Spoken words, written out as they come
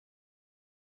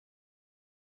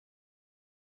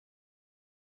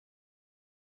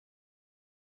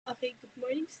Okay, good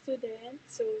morning,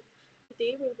 students. So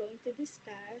today we're going to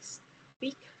discuss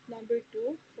week number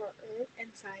 2 for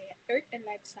Earth and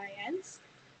Life Science,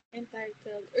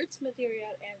 entitled Earth's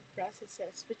Material and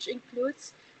Processes, which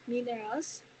includes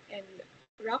minerals and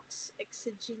rocks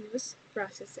exogenous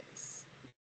processes.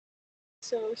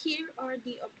 So here are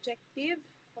the objective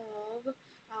of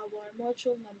our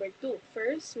module number 2.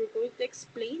 First, we're going to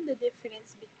explain the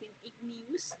difference between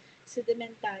igneous,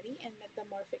 sedimentary, and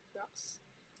metamorphic rocks.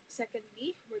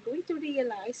 Secondly, we're going to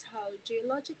realize how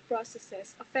geologic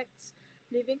processes affects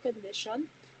living condition.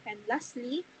 And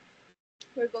lastly,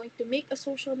 we're going to make a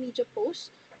social media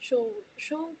post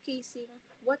showcasing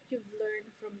what you've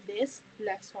learned from this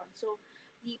lesson. So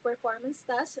the performance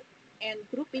tasks and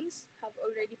groupings have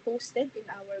already posted in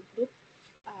our group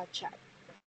chat.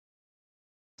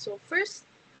 So first,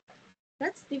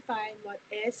 let's define what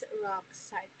is rock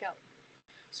cycle.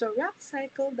 So rock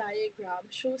cycle diagram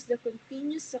shows the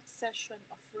continuous succession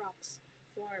of rocks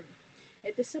formed.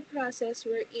 It is a process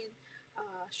wherein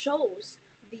shows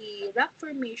the rock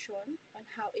formation on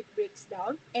how it breaks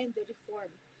down and the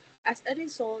reform as a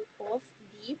result of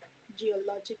the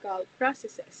geological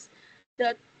processes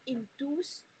that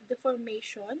induce the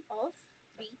formation of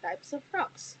three types of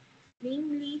rocks,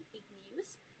 namely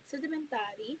igneous,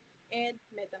 sedimentary, and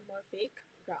metamorphic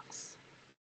rocks.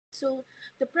 So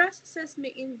the processes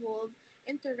may involve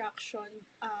interaction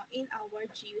in our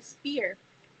geosphere,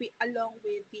 along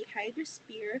with the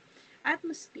hydrosphere,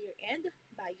 atmosphere, and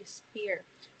biosphere.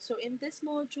 So in this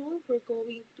module, we're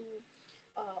going to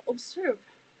observe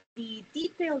the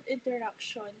detailed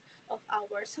interaction of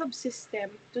our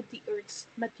subsystem to the Earth's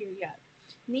material,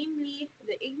 namely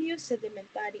the igneous,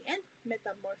 sedimentary, and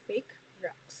metamorphic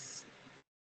rocks.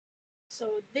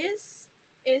 So this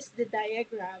is the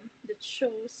diagram that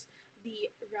shows the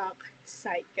rock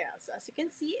cycle. So as you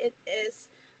can see, it is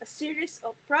a series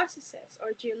of processes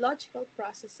or geological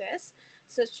processes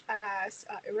such as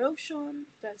erosion,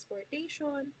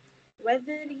 transportation,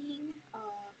 weathering,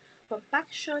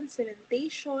 compaction,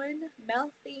 cementation,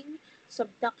 melting,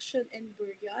 subduction and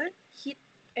burial, heat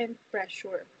and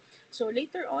pressure. So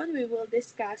later on, we will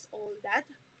discuss all that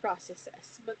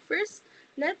processes. But first,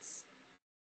 let's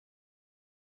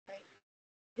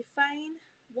define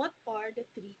what are the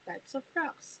three types of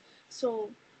rocks.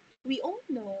 So we all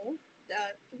know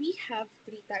that we have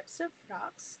three types of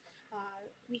rocks.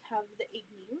 We have the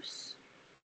igneous,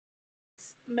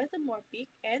 metamorphic,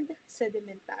 and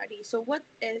sedimentary. So what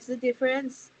is the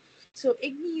difference? So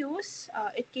igneous,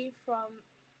 it came from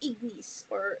ignis,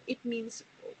 or it means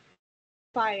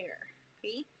fire.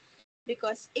 Okay,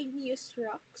 because igneous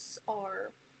rocks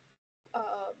are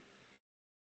uh,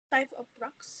 type of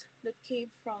rocks that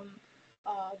came from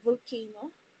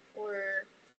volcano or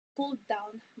cooled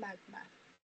down magma.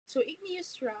 So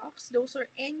igneous rocks, those are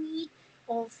any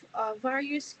of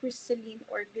various crystalline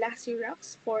or glassy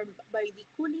rocks formed by the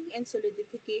cooling and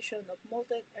solidification of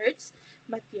molten Earth's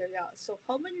material. So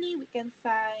commonly we can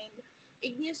find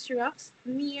igneous rocks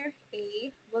near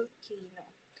a volcano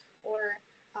or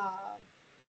uh,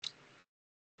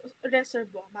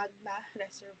 reservoir, magma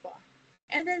reservoir.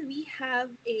 And then we have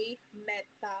a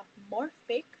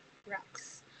metamorphic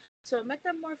rocks. So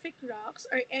metamorphic rocks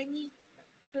are any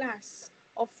class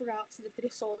of rocks that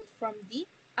result from the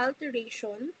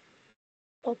alteration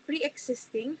of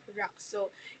pre-existing rocks.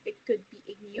 So it could be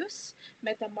igneous,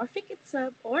 metamorphic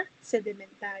itself, or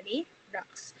sedimentary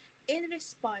rocks in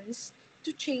response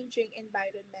to changing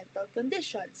environmental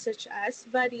conditions such as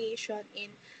variation in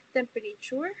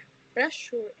temperature,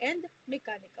 pressure, and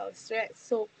mechanical stress.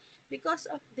 So because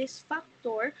of this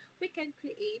factor, we can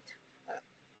create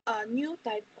a new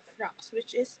type of rocks,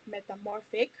 which is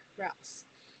metamorphic rocks.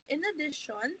 In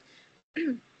addition,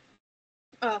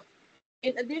 uh,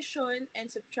 in addition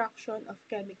and subtraction of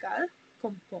chemical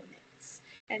components.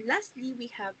 And lastly, we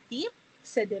have the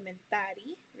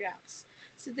sedimentary rocks.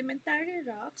 Sedimentary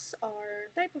rocks are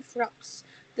type of rocks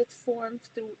that form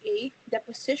through a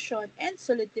deposition and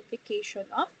solidification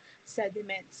of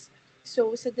sediments.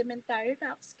 So sedimentary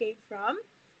rocks came from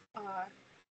uh,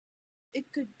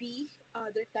 it could be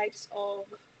other types of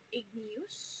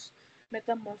igneous,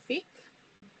 metamorphic,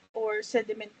 or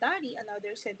sedimentary,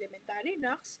 another sedimentary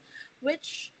rocks,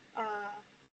 which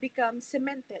become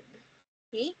cemented.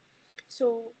 Okay,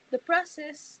 so the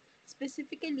process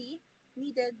specifically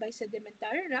needed by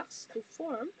sedimentary rocks to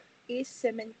form is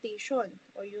cementation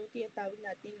or yung tinatawag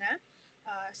natin na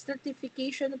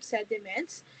stratification of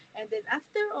sediments, and then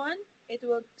after on it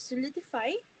will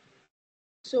solidify.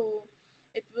 So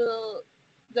it will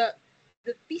the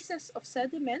pieces of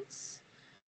sediments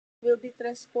will be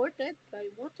transported by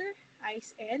water,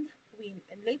 ice, and wind,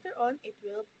 and later on it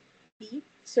will be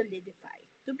solidified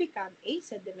to become a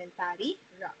sedimentary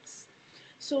rocks.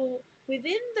 So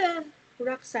within the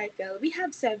rock cycle, we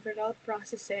have several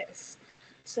processes.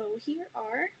 So here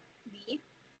are the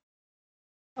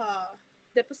uh,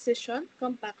 deposition,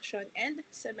 compaction, and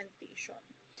cementation.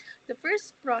 The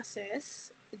first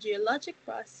process, the geologic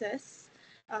process,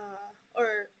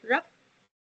 or rock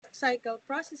cycle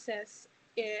processes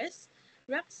is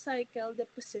rock cycle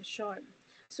deposition.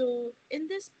 So in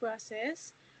this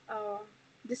process,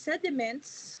 the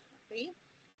sediments, okay,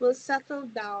 will settle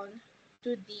down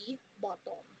to the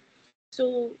bottom.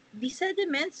 So the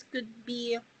sediments could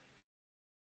be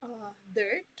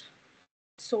dirt,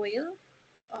 soil.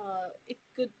 It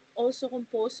could also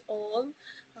compose all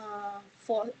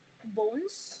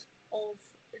bones of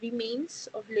remains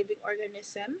of living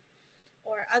organism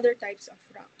or other types of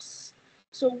rocks.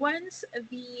 So once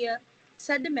the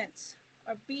sediments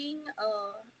are being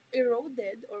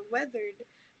eroded or weathered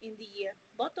in the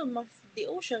bottom of the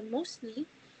ocean, mostly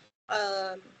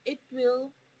it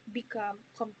will become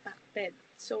compacted.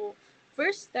 So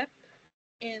first step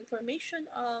in formation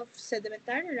of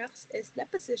sedimentary rocks is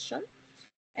deposition,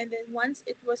 and then once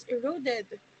it was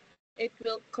eroded, it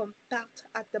will compact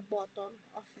at the bottom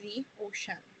of the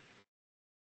ocean.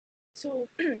 So,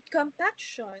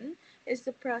 compaction is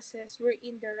the process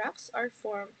wherein the rocks are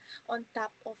formed on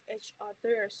top of each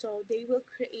other. So, they will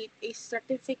create a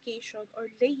stratification or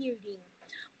layering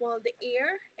while the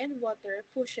air and water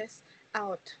pushes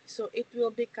out. So, it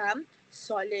will become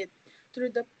solid.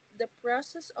 Through the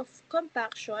process of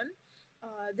compaction,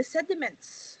 the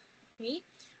sediments, okay,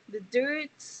 the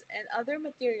dirts and other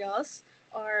materials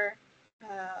are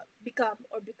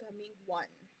becoming one.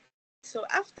 So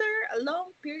after a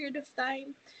long period of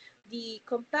time, the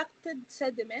compacted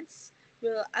sediments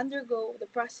will undergo the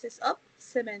process of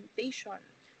cementation.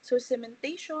 So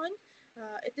cementation,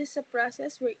 it is a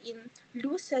process wherein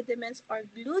loose sediments are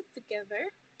glued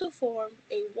together to form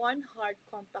a one hard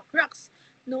compact rocks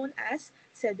known as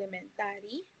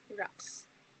sedimentary rocks.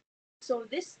 So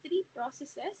these three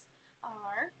processes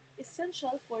are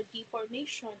essential for the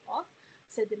formation of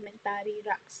sedimentary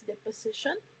rocks: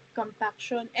 deposition,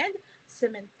 compaction, and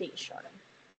cementation.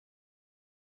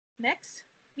 Next,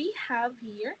 we have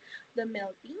here the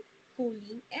melting,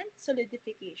 cooling, and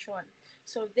solidification.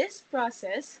 So this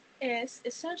process is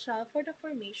essential for the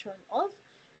formation of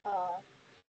uh,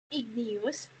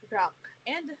 igneous rock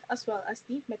and as well as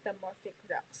the metamorphic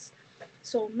rocks.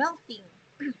 So melting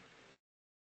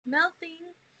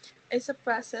is a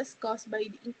process caused by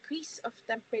the increase of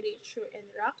temperature in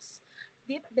rocks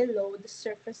deep below the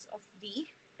surface of the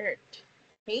earth.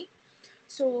 Okay,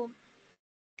 so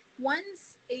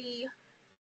once a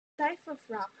type of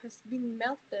rock has been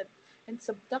melted and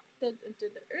subducted into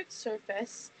the earth's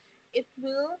surface, it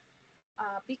will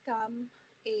become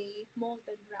a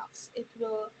molten rocks. It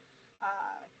will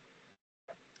uh,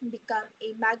 become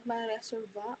a magma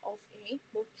reservoir of a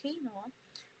volcano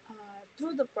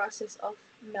through the process of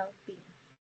melting.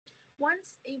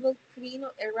 Once a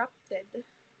volcano erupted,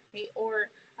 okay, or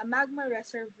a magma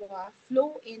reservoir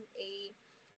flow in a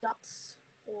ducts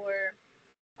or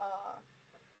uh,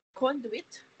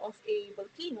 conduit of a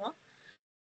volcano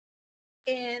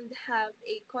and have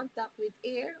a contact with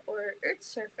air or earth's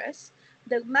surface,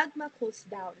 the magma cools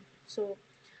down. So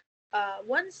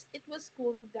once it was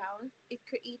cooled down, it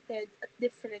created a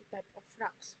different type of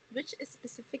rocks, which is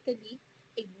specifically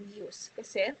igneous.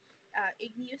 Kasi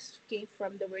igneous came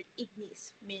from the word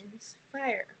ignis, means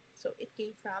fire. So it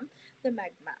came from the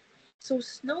magma. So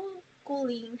slow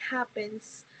cooling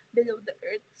happens below the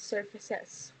earth's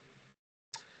surfaces.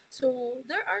 So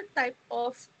there are type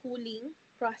of cooling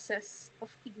process of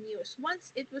igneous.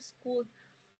 Once it was cooled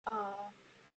uh,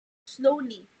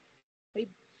 slowly, right?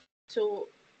 So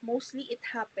mostly it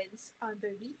happens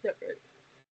underneath the earth.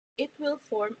 It will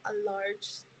form a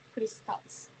large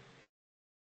crystals.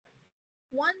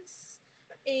 Once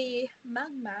a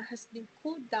magma has been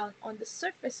cooled down on the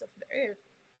surface of the earth,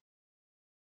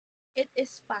 it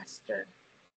is faster.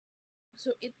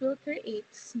 So it will create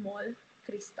small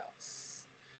crystals.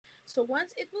 So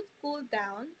once it would cool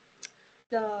down,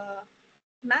 the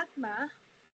magma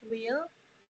will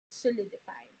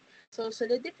solidify. So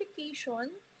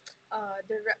solidification,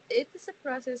 it is a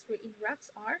process wherein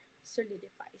rocks are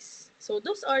solidifies. So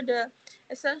those are the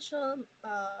essential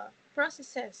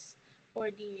processes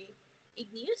for the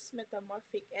igneous,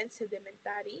 metamorphic, and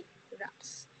sedimentary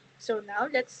rocks. So now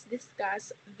let's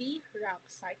discuss the rock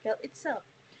cycle itself.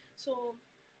 So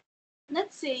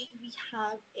let's say we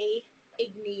have a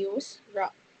igneous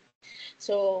rock.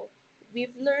 So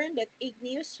we've learned that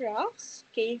igneous rocks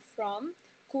came from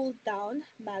cooled down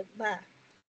magma.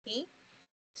 Okay?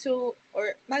 So,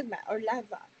 or magma or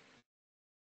lava.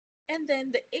 And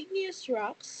then the igneous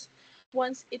rocks,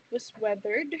 once it was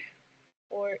weathered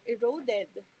or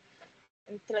eroded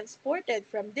and transported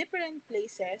from different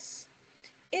places,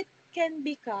 it can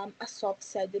become a soft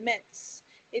sediments.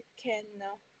 It can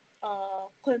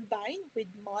combine with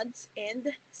muds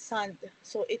and sand.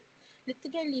 So it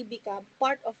literally become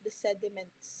part of the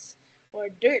sediments or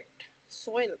dirt,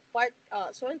 soil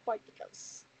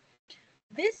particles.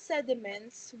 These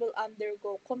sediments will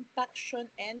undergo compaction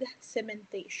and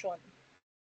cementation.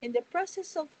 In the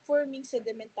process of forming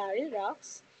sedimentary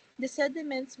rocks, the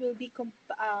sediments will be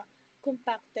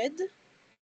compacted,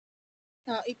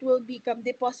 it will become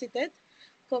deposited,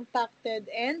 compacted,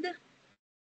 and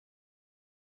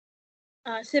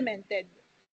cemented.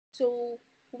 So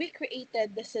we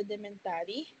created the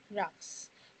sedimentary rocks.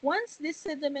 Once this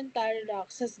sedimentary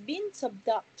rocks has been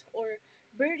subducted or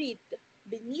buried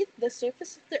beneath the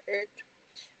surface of the earth,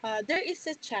 there is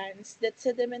a chance that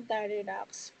sedimentary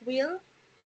rocks will,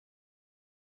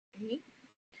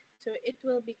 so it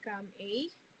will become a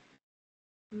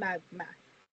magma.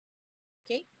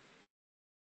 Okay,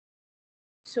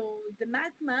 so the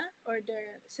magma or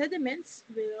the sediments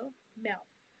will melt.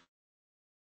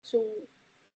 So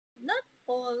not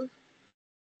all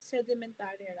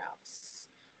sedimentary rocks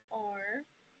are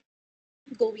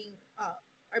going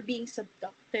are being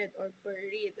subducted or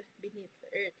buried beneath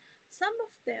the earth. Some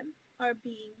of them are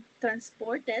being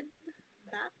transported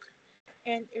back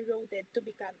and eroded to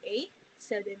become a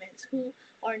sediments who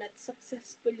are not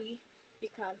successfully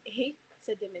become a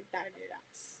sedimentary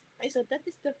rocks. Okay, so that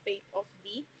is the fate of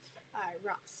the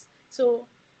rocks. So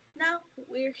now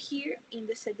we're here in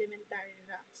the sedimentary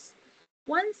rocks.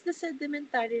 Once the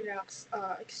sedimentary rocks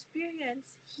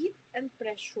experience heat and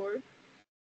pressure,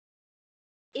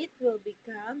 it will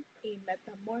become a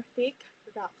metamorphic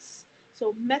rocks.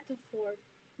 So metaphor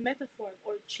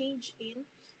or change in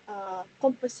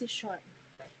composition.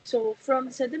 So from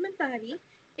sedimentary,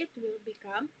 it will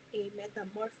become a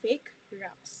metamorphic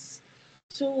rocks.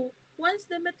 So once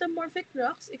the metamorphic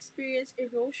rocks experience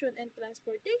erosion and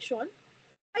transportation,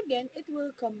 again, it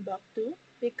will come back to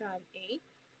become a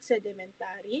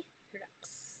sedimentary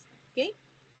rocks. Okay?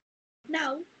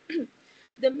 Now,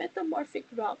 the metamorphic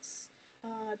rocks,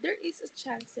 there is a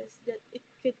chances that it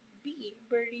could be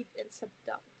buried in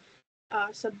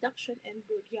subduction and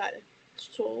burial.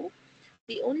 So,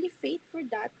 the only fate for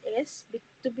that is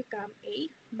to become a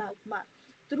magma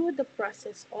through the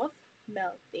process of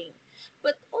melting.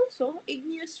 But also,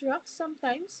 igneous rocks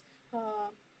sometimes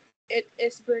it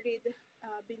is buried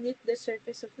beneath the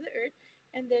surface of the earth,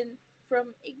 and then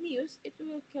from igneous, it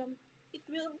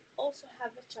will also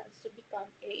have a chance to become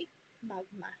a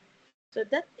magma. So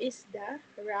that is the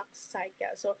rock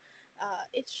cycle. So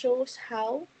it shows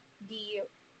how the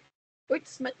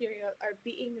Earth's material are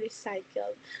being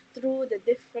recycled through the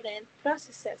different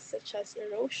processes such as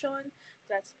erosion,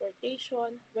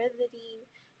 transportation, weathering,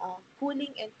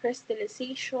 cooling and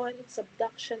crystallization,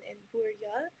 subduction and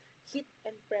burial, heat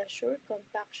and pressure,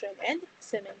 compaction and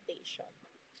cementation.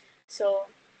 So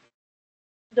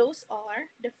those are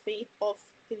the fate of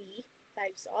three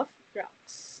types of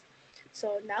rocks.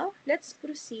 So now let's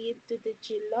proceed to the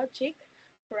geologic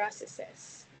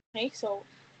processes. Okay, so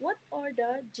what are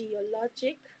the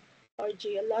geological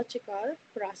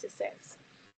processes?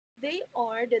 They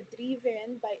are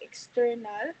driven by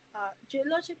external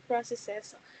geologic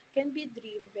processes can be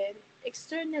driven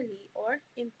externally or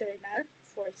internal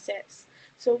forces.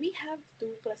 So we have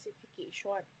two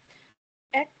classification.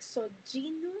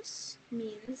 Exogenous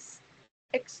means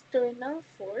external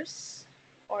force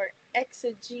or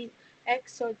exogenic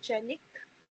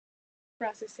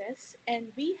processes,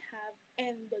 and we have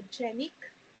endogenic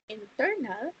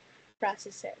internal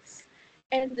processes.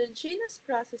 Endogenous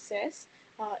processes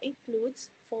includes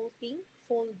faulting,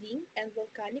 folding, and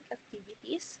volcanic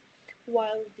activities,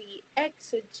 while the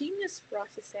exogenous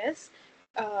processes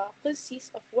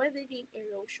consist of weathering,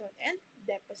 erosion, and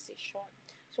deposition.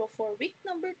 So for week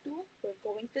number 2, we're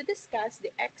going to discuss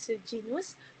the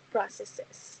exogenous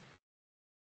processes.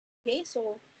 Okay,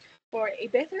 so for a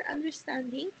better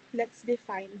understanding, let's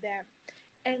define them.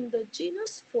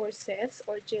 Endogenous forces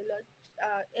or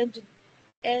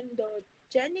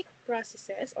endogenic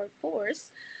processes or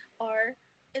force are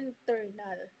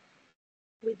internal,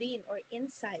 within or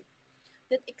inside,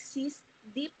 that exist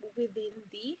deep within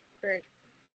the earth.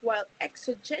 While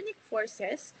exogenic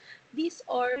forces, these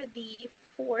are the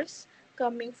force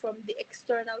coming from the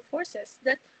external forces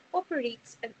that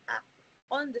operates and act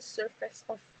on the surface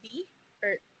of the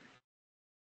earth.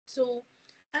 So,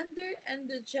 under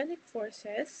endogenic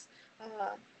forces,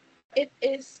 it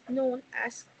is known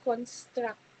as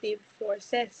constructive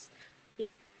forces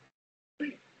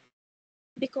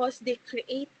because they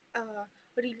create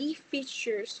relief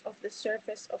features of the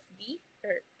surface of the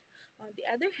Earth. On the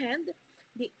other hand,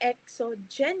 the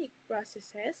exogenic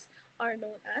processes are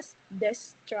known as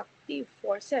destructive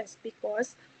forces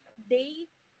because they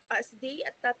they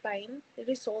at that time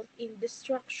result in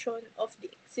destruction of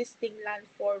the existing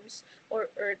landforms or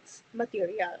Earth's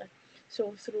material.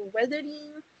 So through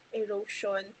weathering,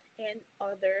 erosion, and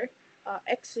other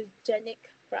exogenic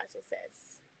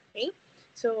processes. Okay?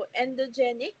 So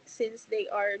endogenic, since they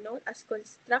are known as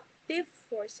constructive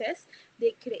forces,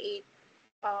 they create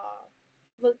uh,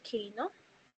 volcano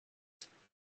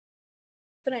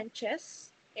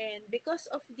trenches, and because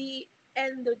of the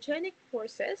endogenic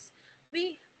forces,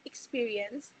 we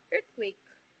experience earthquake,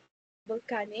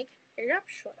 volcanic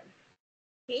eruption.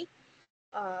 Okay,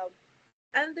 uh,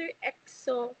 under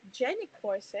exogenic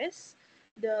forces,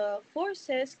 the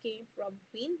forces came from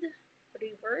wind,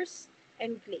 rivers,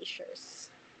 and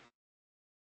glaciers.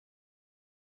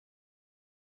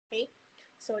 Okay,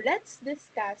 so let's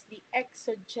discuss the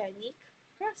exogenic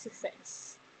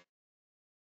processes.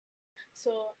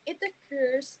 So it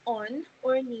occurs on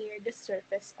or near the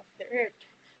surface of the Earth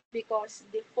because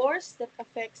the force that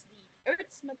affects the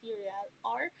Earth's material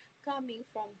are coming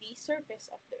from the surface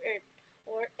of the Earth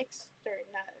or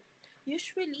external.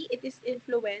 Usually it is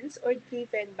influenced or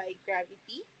driven by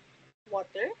gravity,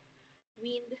 water,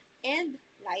 wind, and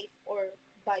life or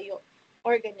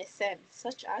bioorganisms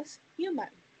such as human.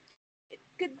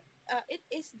 Could it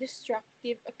is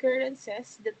destructive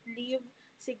occurrences that leave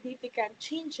significant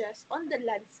changes on the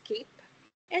landscape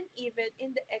and even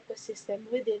in the ecosystem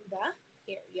within the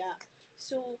area.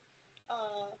 So,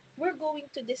 we're going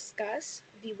to discuss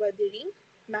the weathering,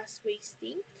 mass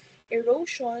wasting,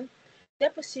 erosion,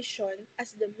 deposition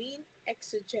as the main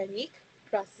exogenic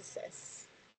processes.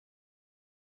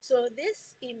 So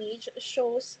this image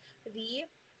shows the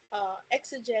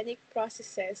exogenic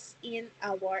processes in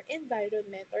our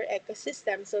environment or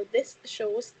ecosystem. So this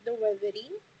shows the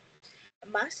weathering,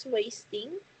 mass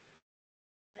wasting.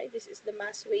 Right? This is the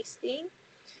mass wasting,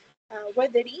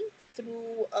 weathering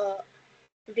through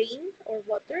rain or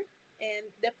water, and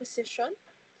deposition.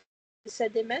 The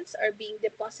sediments are being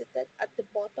deposited at the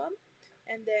bottom,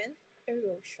 and then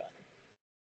erosion.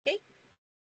 Okay,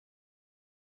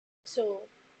 so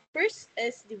first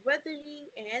is the weathering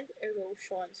and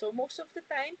erosion. So most of the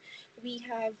time, we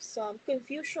have some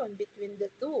confusion between the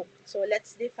two. So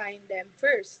let's define them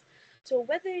first. So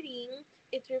weathering,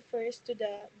 it refers to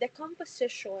the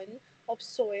decomposition of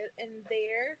soil and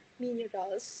their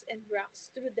minerals and rocks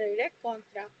through direct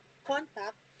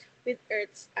contact with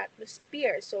Earth's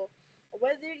atmosphere. So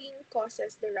weathering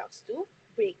causes the rocks to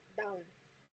break down.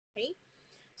 Okay?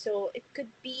 So it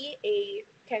could be a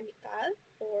chemical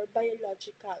or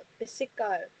biological,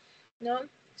 physical. No?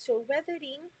 So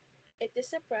weathering, it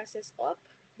is a process of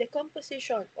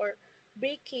decomposition or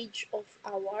breakage of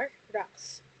our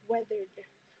rocks. Weathered.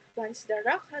 Once the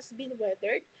rock has been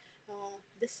weathered,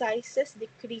 the sizes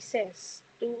decreases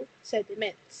to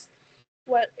sediments.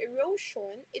 While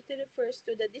erosion, it refers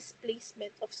to the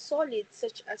displacement of solids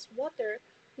such as water,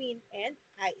 wind, and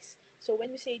ice. So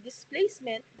when we say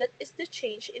displacement, that is the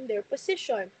change in their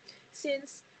position.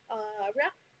 Since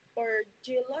rock or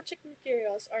geologic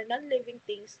materials are non-living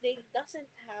things, they doesn't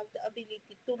have the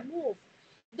ability to move.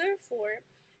 Therefore,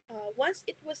 once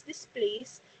it was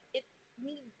displaced, it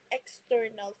need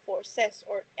external forces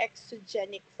or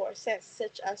exogenic forces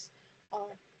such as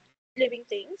uh, living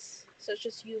things such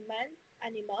as human,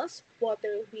 animals,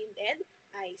 water, wind, and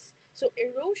ice. So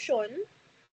erosion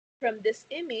from this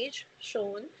image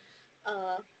shown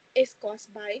is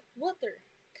caused by water.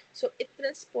 So it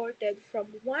transported from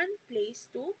one place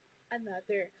to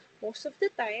another. Most of the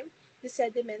time, the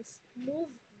sediments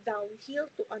move downhill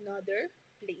to another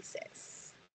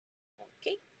places.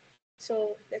 Okay?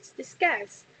 So let's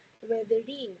discuss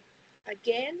weathering.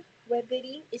 Again,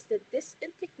 weathering is the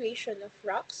disintegration of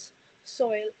rocks,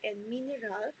 soil, and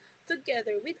mineral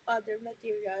together with other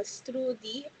materials through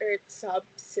the Earth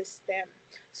subsystem.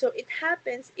 So it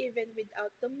happens even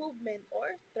without the movement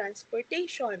or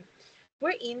transportation,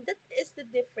 wherein that is the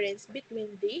difference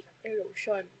between the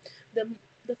erosion.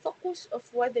 The focus of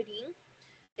weathering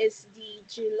is the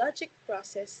geologic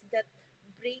process that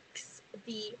breaks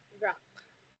the rock.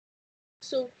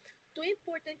 So, two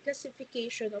important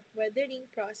classification of weathering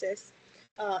process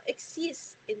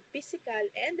exists in physical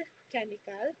and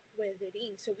chemical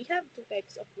weathering. So, we have two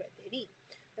types of weathering.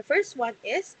 The first one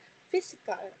is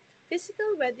physical.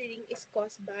 physical weathering is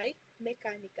caused by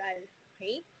mechanical.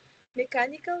 Okay?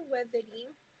 Mechanical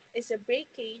weathering is a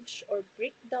breakage or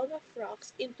breakdown of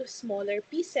rocks into smaller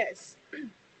pieces.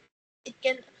 It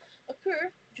can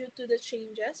occur due to the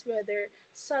changes, whether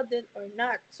sudden or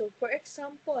not. So, for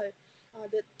example,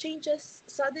 the changes,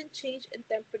 sudden change in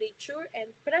temperature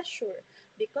and pressure.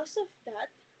 Because of that,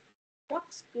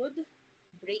 rocks could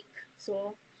break.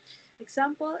 So,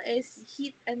 example is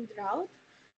heat and drought.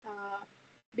 Uh,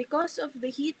 because of the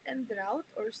heat and drought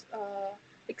or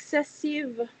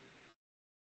excessive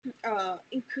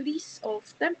increase of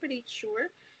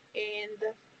temperature and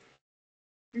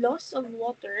loss of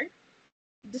water,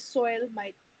 the soil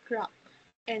might crack,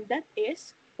 and that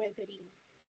is weathering.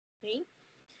 Okay,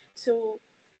 so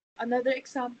another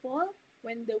example,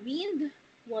 when the wind,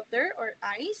 water, or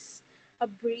ice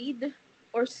abrade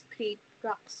or scrape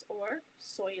rocks or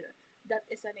soil. That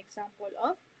is an example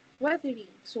of weathering.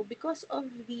 So because of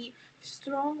the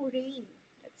strong rain,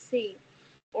 let's say,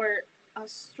 or a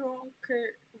strong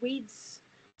waves,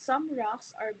 some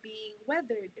rocks are being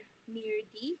weathered near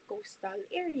the coastal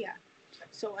area.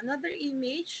 So another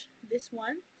image, this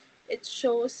one, it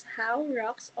shows how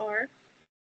rocks are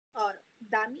uh,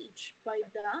 damaged by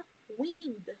the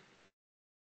wind.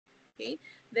 Okay,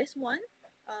 this one,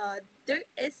 there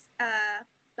is a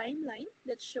timeline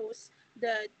that shows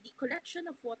the collection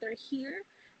of water here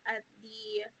at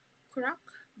the crack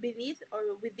beneath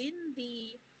or within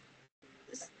the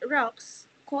rocks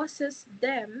causes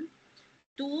them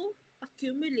to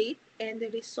accumulate and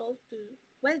result to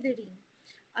weathering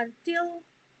until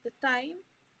the time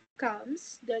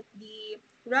comes that the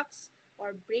rocks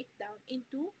or break down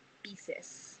into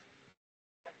pieces.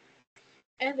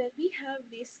 And then we have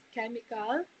this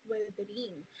chemical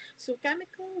weathering. So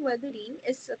chemical weathering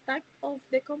is a type of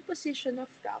decomposition of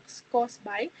rocks caused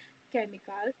by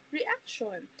chemical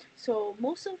reaction. So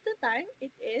most of the time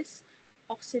it is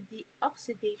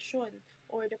oxidation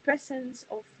or the presence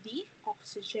of the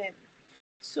oxygen.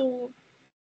 So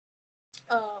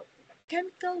uh,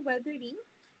 chemical weathering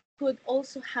could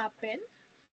also happen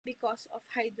because of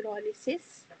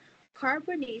hydrolysis,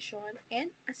 carbonation,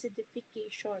 and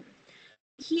acidification.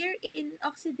 Here in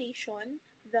oxidation,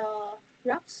 the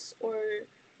rocks or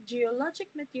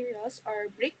geologic materials are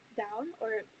break down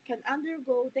or can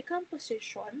undergo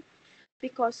decomposition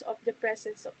because of the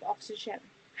presence of oxygen.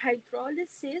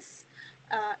 Hydrolysis,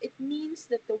 it means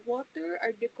that the water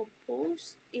are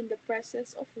decomposed in the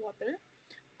presence of water.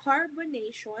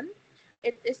 Carbonation,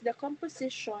 it is the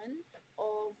composition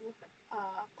of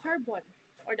carbon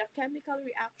or the chemical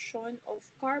reaction of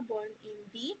carbon in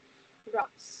the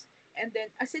rocks. And then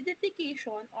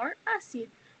acidification or acid,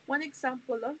 one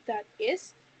example of that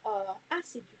is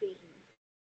acid rain.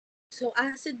 So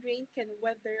acid rain can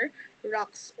weather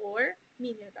rocks or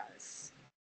minerals.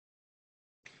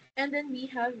 And then we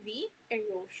have the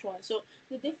erosion. So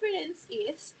the difference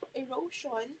is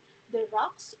erosion, the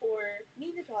rocks or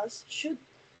minerals should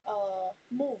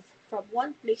move from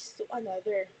one place to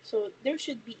another. So there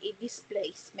should be a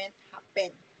displacement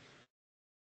happen.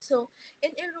 So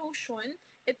in erosion,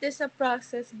 it is a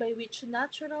process by which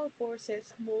natural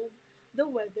forces move the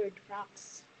weathered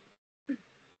rocks.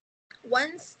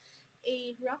 Once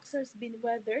a rocks has been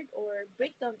weathered or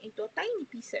break down into tiny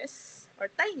pieces or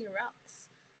tiny rocks,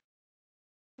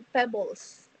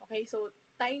 pebbles. Okay, so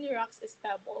tiny rocks is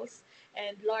pebbles,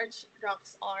 and large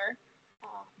rocks are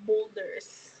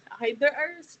boulders. Okay, there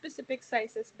are specific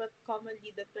sizes, but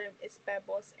commonly the term is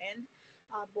pebbles and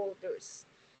boulders.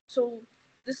 So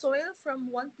the soil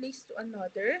from one place to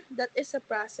another, that is a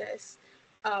process.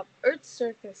 Earth's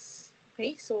surface.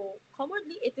 Okay, so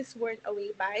commonly it is worn away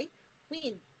by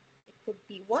wind. It could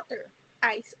be water,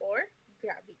 ice, or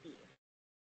gravity.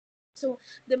 So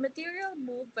the material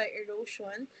moved by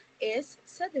erosion is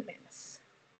sediments,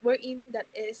 wherein that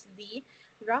is the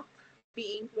rock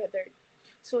being weathered.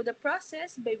 So the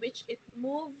process by which it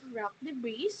moves rock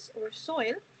debris or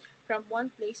soil from one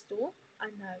place to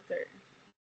another.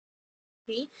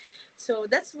 Okay, so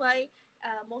that's why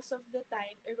most of the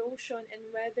time erosion and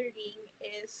weathering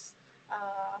is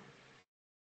uh,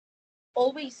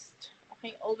 always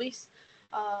always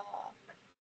uh,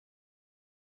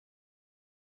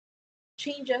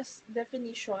 changes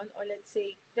definition, or let's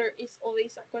say there is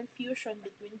always a confusion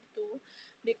between the two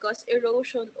because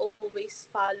erosion always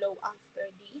follow after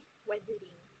the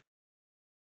weathering.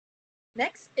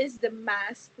 Next is the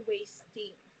mass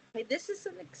wasting. Okay, this is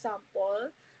an example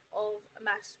of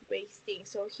mass wasting.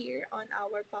 So here on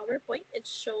our PowerPoint, it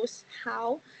shows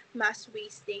how mass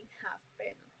wasting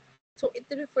happen. So it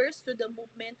refers to the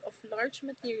movement of large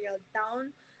material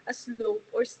down a slope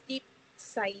or steep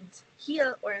outside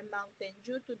hill or a mountain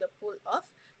due to the pull of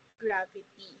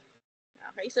gravity.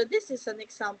 Okay, so this is an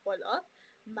example of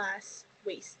mass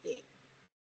wasting.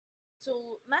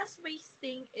 So mass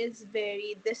wasting is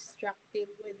very destructive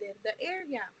within the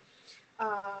area.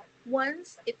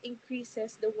 Once it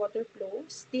increases the water flow,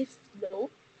 stiff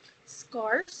slope,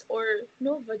 scarce or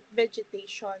no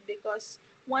vegetation, because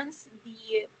once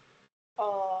the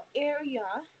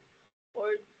area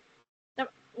or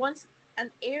once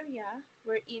an area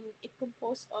wherein it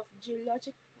composed of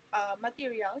geologic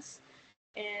materials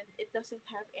and it doesn't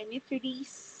have any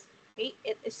trees, okay,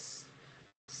 it is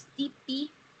steepy,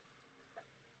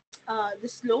 the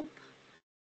slope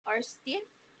are stiff,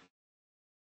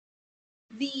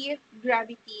 the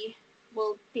gravity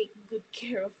will take good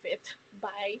care of it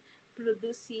by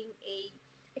producing a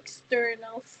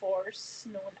external force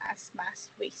known as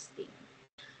mass wasting.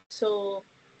 So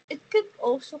it could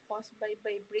also caused by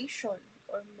vibration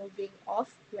or moving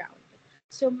off ground.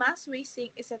 So mass wasting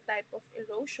is a type of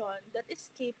erosion that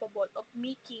is capable of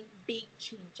making big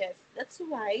changes. That's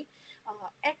why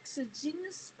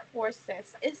exogenous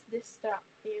forces is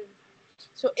destructive.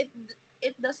 So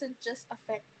it doesn't just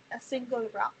affect a single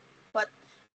rock, but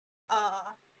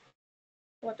uh,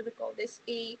 what do we call this?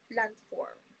 A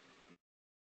landform.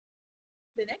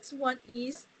 The next one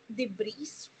is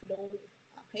debris flow.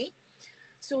 Okay,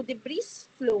 so debris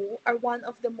flow are one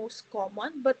of the most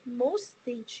common but most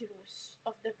dangerous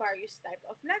of the various type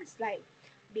of landslide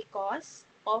because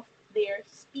of their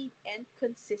speed and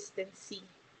consistency.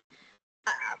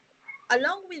 Uh,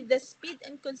 Along with the speed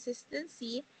and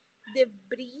consistency,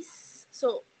 debris,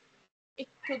 so it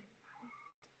could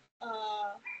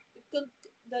uh, it could,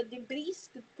 the debris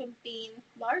could contain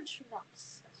large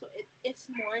rocks, so it's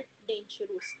more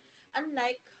dangerous.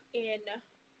 Unlike in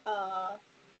uh,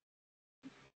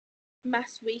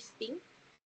 mass wasting,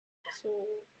 so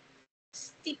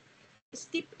steep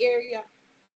steep area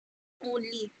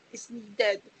only is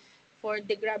needed for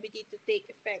the gravity to take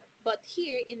effect. But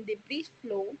here in debris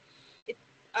flow, it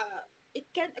uh,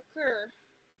 it can occur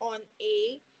on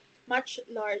a much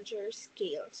larger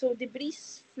scale. So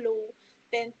debris flow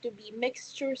tend to be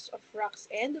mixtures of rocks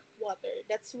and water.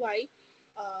 That's why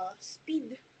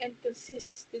speed and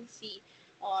consistency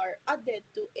are added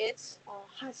to its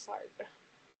hazard.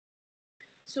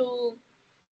 So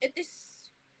it is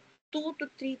 2 to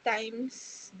 3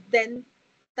 times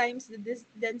times the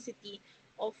density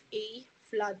of a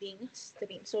flooding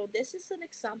stream. So this is an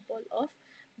example of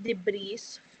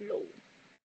debris flow.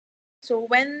 So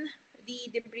when the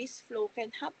debris flow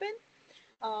can happen,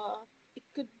 it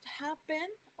could happen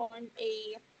on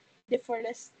a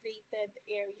deforested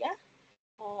area.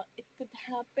 It could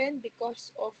happen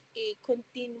because of a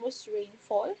continuous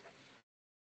rainfall,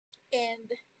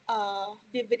 and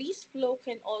debris flow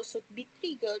can also be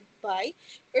triggered by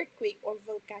earthquake or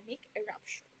volcanic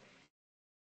eruption.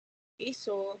 Okay,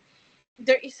 so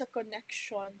there is a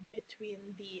connection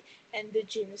between the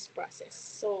endogenous process.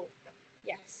 So,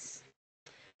 yes.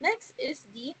 Next is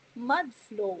the mud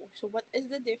flow. So, what is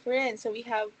the difference? So, we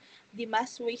have the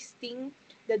mass wasting,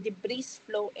 the debris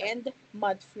flow, and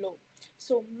mud flow.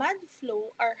 So, mud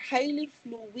flow are highly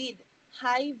fluid,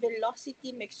 high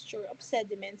velocity mixture of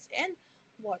sediments and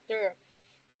water.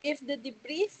 If the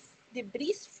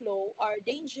debris flow are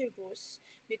dangerous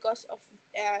because of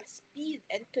speed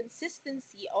and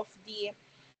consistency of the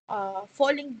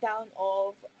falling down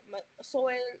of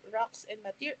soil, rocks, and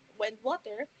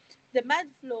water, the mud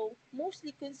flow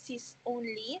mostly consists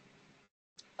only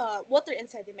water and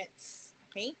sediments.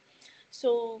 Okay,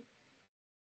 so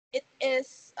it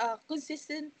is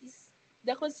consistent.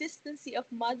 The consistency of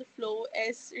mud flow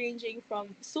is ranging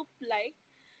from soup-like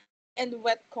and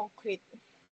wet concrete.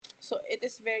 So it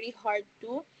is very hard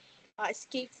to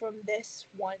escape from this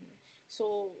one.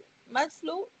 So mud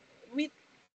flow, with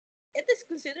it is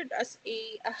considered as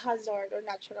a hazard or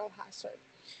natural hazard.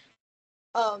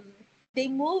 Um, they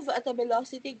move at a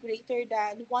velocity greater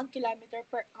than 1 kilometer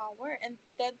per hour and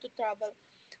tend to travel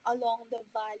along the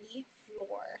valley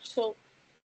floor. So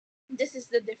this is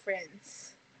the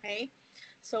difference. Okay.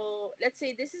 So let's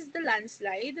say this is the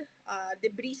landslide,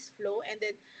 debris flow, and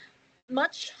then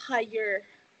much higher.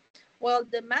 While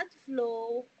the mud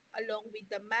flow, along with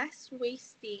the mass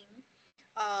wasting,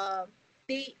 uh,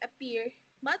 they appear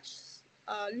much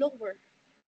lower.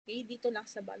 Okay, dito lang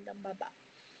sa bandang baba.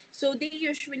 So they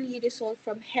usually result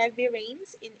from heavy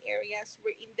rains in areas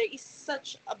wherein there is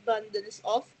such abundance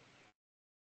of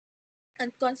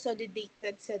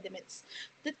unconsolidated sediments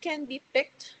that can be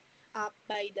picked up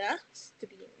by the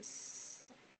streams.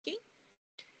 Okay,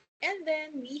 and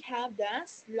then we have the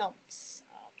slumps.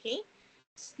 Okay,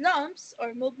 slumps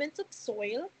or movements of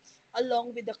soil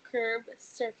along with the curved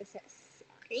surfaces.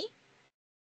 Okay?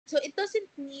 So it doesn't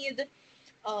need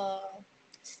uh,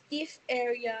 stiff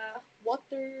area,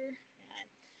 water,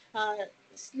 and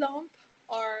slump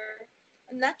are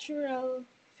natural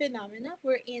phenomena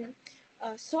wherein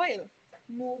soil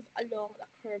move along the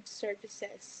curved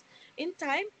surfaces. In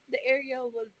time, the area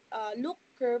will look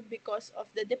curved because of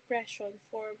the depression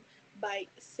formed by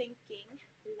sinking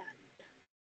land.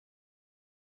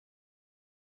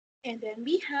 And then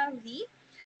we have the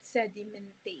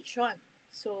sedimentation.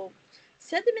 So,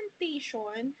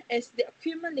 sedimentation is the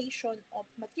accumulation of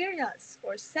materials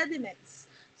or sediments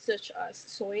such as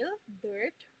soil,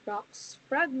 dirt, rocks,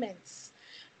 fragments,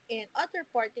 and other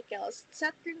particles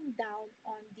settling down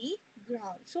on the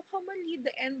ground. So, commonly,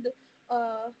 the end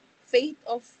fate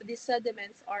of the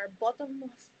sediments are bottom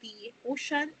of the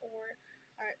ocean or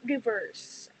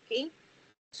rivers. Okay,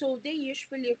 so they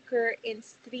usually occur in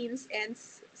streams and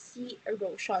sea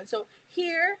erosion. So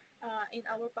here in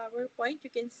our PowerPoint, you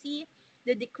can see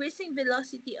the decreasing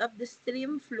velocity of the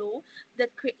stream flow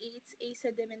that creates a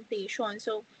sedimentation.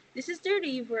 So this is the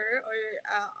river or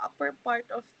upper part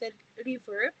of the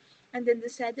river, and then the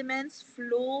sediments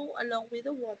flow along with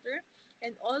the water,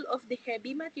 and all of the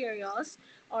heavy materials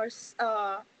are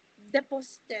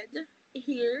deposited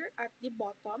here at the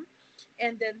bottom,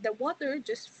 and then the water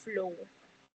just flow.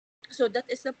 So that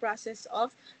is the process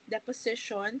of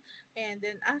deposition, and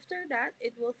then after that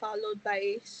it will followed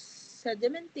by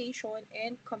sedimentation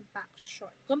and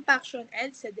compaction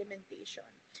and sedimentation.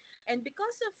 And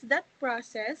because of that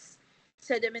process,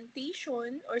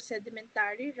 sedimentation or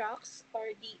sedimentary rocks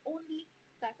are the only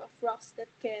type of rocks that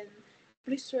can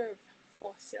preserve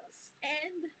fossils,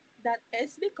 and that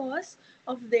is because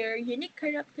of their unique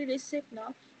characteristic.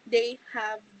 No, they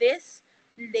have this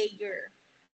layer.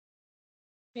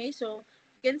 Okay, so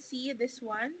you can see this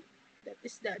one, that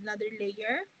is the another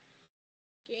layer.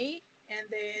 Okay, and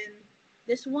then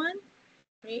this one,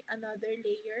 okay, another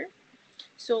layer.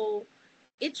 So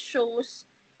it shows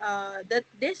that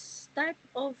this type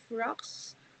of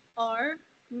rocks are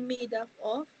made up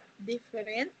of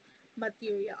different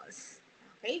materials.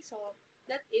 Okay, so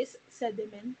that is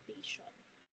sedimentation.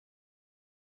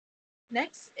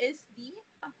 Next is the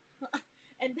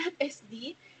and that is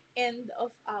the end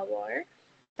of our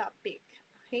topic.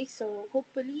 Okay, so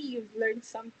hopefully you've learned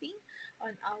something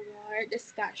on our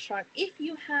discussion. If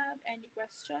you have any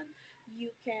question,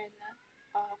 you can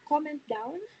comment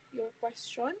down your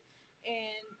question,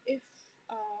 and if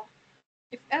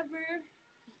ever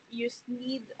you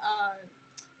need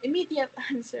immediate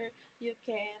answer, you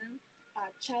can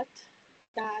chat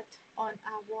that on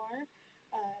our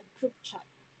group chat.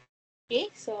 Okay,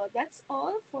 so that's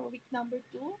all for week number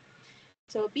 2.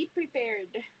 So be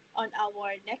prepared on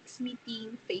our next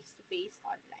meeting face to face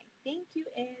online. Thank you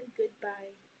and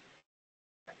goodbye.